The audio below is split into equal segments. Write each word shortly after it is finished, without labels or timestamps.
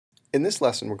In this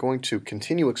lesson, we're going to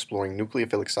continue exploring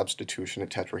nucleophilic substitution at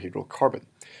tetrahedral carbon,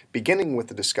 beginning with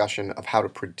the discussion of how to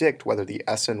predict whether the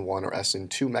SN1 or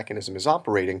SN2 mechanism is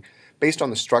operating based on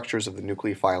the structures of the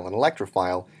nucleophile and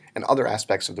electrophile and other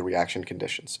aspects of the reaction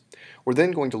conditions. We're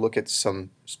then going to look at some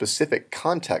specific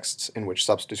contexts in which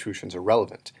substitutions are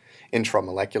relevant,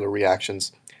 intramolecular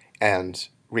reactions and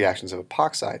reactions of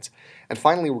epoxides. And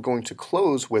finally, we're going to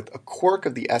close with a quirk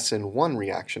of the SN1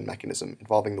 reaction mechanism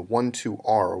involving the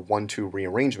 1,2-R or 1,2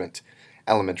 rearrangement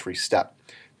elementary step.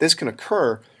 This can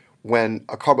occur when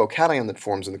a carbocation that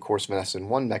forms in the course of an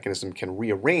SN1 mechanism can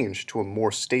rearrange to a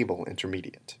more stable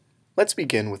intermediate. Let's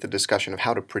begin with the discussion of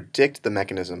how to predict the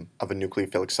mechanism of a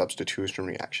nucleophilic substitution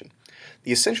reaction.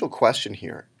 The essential question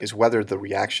here is whether the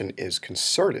reaction is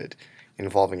concerted,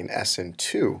 involving an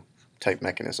SN2 type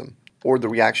mechanism, or the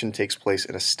reaction takes place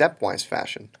in a stepwise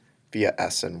fashion via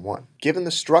SN1. Given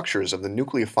the structures of the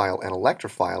nucleophile and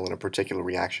electrophile in a particular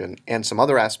reaction and some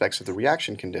other aspects of the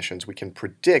reaction conditions, we can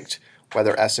predict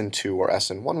whether SN2 or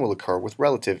SN1 will occur with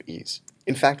relative ease.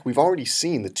 In fact, we've already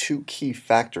seen the two key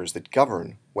factors that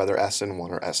govern whether SN1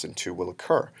 or SN2 will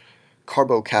occur: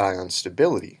 carbocation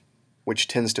stability, which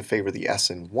tends to favor the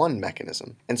SN1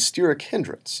 mechanism, and steric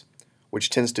hindrance,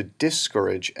 which tends to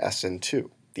discourage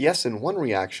SN2. The SN1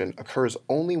 reaction occurs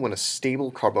only when a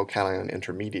stable carbocation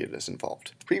intermediate is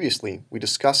involved. Previously, we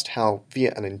discussed how,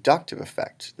 via an inductive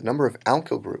effect, the number of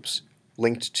alkyl groups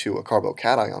linked to a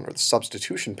carbocation, or the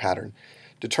substitution pattern,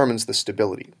 determines the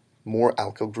stability. More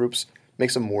alkyl groups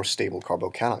makes a more stable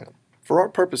carbocation. For our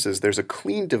purposes, there's a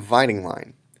clean dividing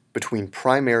line between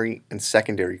primary and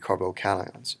secondary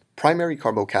carbocations. Primary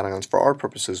carbocations, for our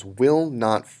purposes, will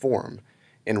not form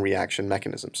in reaction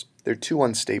mechanisms. They're too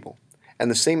unstable. And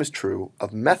the same is true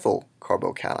of methyl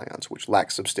carbocations, which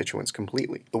lack substituents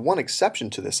completely. The one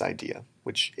exception to this idea,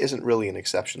 which isn't really an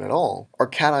exception at all, are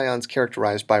cations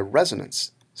characterized by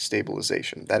resonance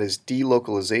stabilization, that is,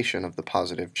 delocalization of the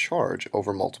positive charge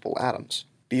over multiple atoms.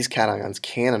 These cations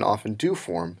can and often do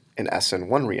form in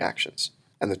SN1 reactions,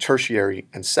 and the tertiary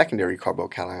and secondary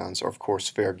carbocations are of course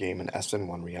fair game in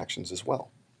SN1 reactions as well.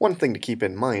 One thing to keep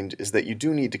in mind is that you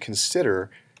do need to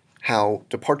consider how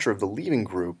departure of the leaving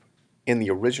group in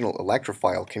the original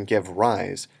electrophile can give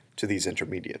rise to these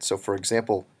intermediates. So for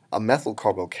example, a methyl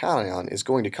carbocation is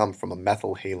going to come from a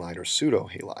methyl halide or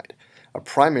pseudohalide. A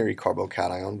primary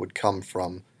carbocation would come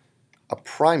from a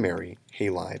primary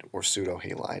halide or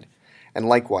pseudohalide, and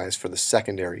likewise for the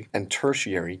secondary and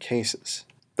tertiary cases.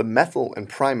 The methyl and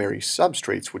primary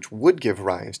substrates which would give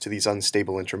rise to these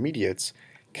unstable intermediates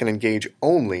can engage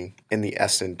only in the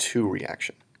SN2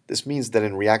 reaction. This means that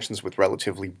in reactions with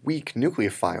relatively weak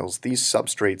nucleophiles, these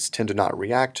substrates tend to not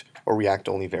react or react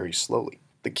only very slowly.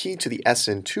 The key to the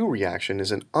SN2 reaction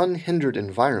is an unhindered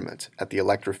environment at the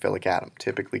electrophilic atom,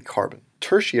 typically carbon.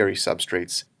 Tertiary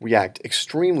substrates react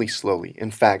extremely slowly,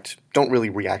 in fact, don't really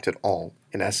react at all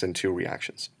in SN2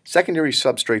 reactions. Secondary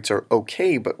substrates are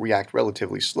okay but react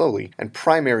relatively slowly, and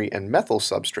primary and methyl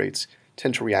substrates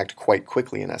tend to react quite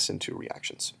quickly in SN2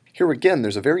 reactions. Here again,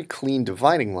 there's a very clean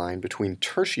dividing line between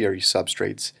tertiary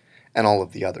substrates and all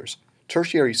of the others.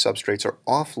 Tertiary substrates are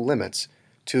off limits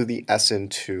to the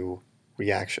SN2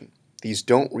 reaction. These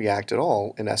don't react at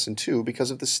all in SN2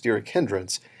 because of the steric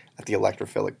hindrance at the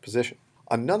electrophilic position.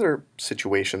 Another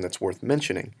situation that's worth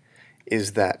mentioning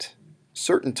is that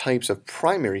certain types of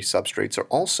primary substrates are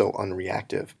also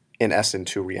unreactive in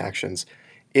SN2 reactions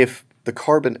if the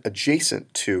carbon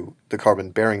adjacent to the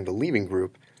carbon bearing the leaving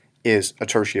group is a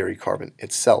tertiary carbon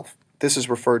itself. This is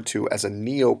referred to as a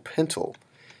neopentyl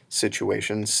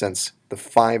situation, since the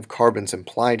 5 carbons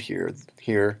implied here,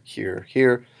 here,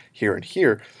 and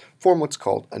here, form what's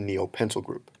called a neopentyl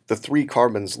group. The 3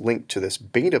 carbons linked to this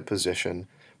beta position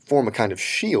form a kind of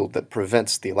shield that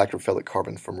prevents the electrophilic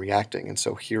carbon from reacting, and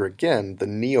so here again, the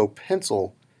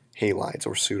neopentyl halides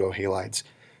or pseudohalides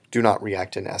do not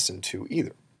react in SN2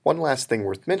 either. One last thing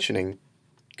worth mentioning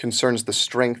concerns the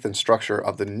strength and structure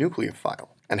of the nucleophile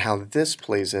and how this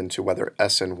plays into whether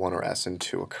SN1 or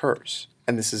SN2 occurs.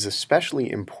 And this is especially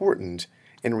important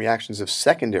in reactions of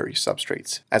secondary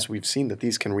substrates, as we've seen that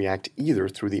these can react either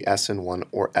through the SN1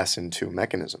 or SN2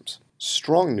 mechanisms.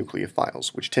 Strong nucleophiles,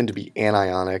 which tend to be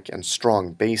anionic, and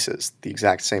strong bases, the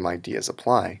exact same ideas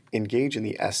apply, engage in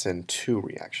the SN2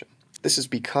 reaction. This is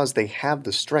because they have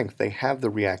the strength, they have the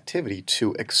reactivity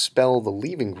to expel the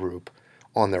leaving group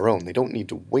on their own. They don't need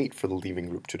to wait for the leaving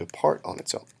group to depart on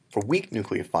its own. For weak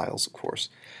nucleophiles, of course,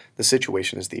 the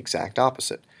situation is the exact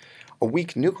opposite. A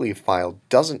weak nucleophile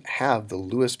doesn't have the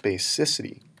Lewis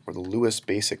basicity, or the Lewis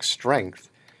basic strength,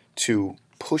 to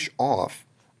push off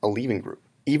a leaving group,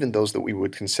 even those that we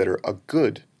would consider a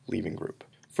good leaving group.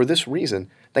 For this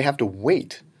reason, they have to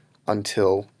wait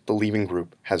until the leaving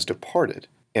group has departed.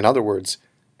 In other words,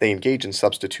 they engage in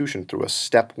substitution through a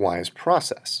stepwise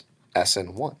process,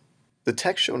 SN1. The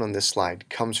text shown on this slide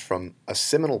comes from a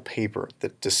seminal paper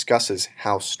that discusses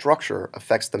how structure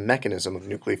affects the mechanism of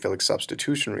nucleophilic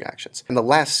substitution reactions. And the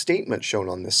last statement shown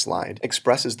on this slide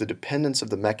expresses the dependence of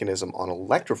the mechanism on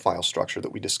electrophile structure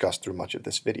that we discussed through much of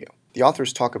this video. The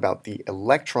authors talk about the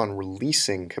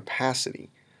electron-releasing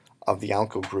capacity of the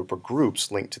alkyl group or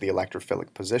groups linked to the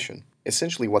electrophilic position.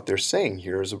 Essentially what they're saying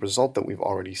here is a result that we've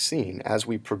already seen. As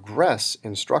we progress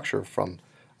in structure from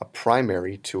a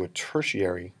primary to a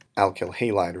tertiary alkyl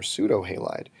halide or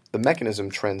pseudohalide, the mechanism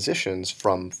transitions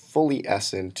from fully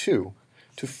SN2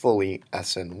 to fully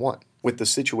SN1, with the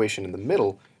situation in the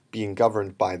middle being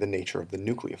governed by the nature of the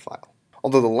nucleophile.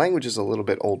 Although the language is a little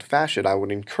bit old-fashioned, I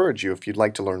would encourage you, if you'd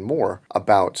like to learn more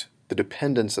about the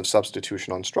dependence of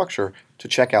substitution on structure, to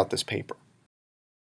check out this paper.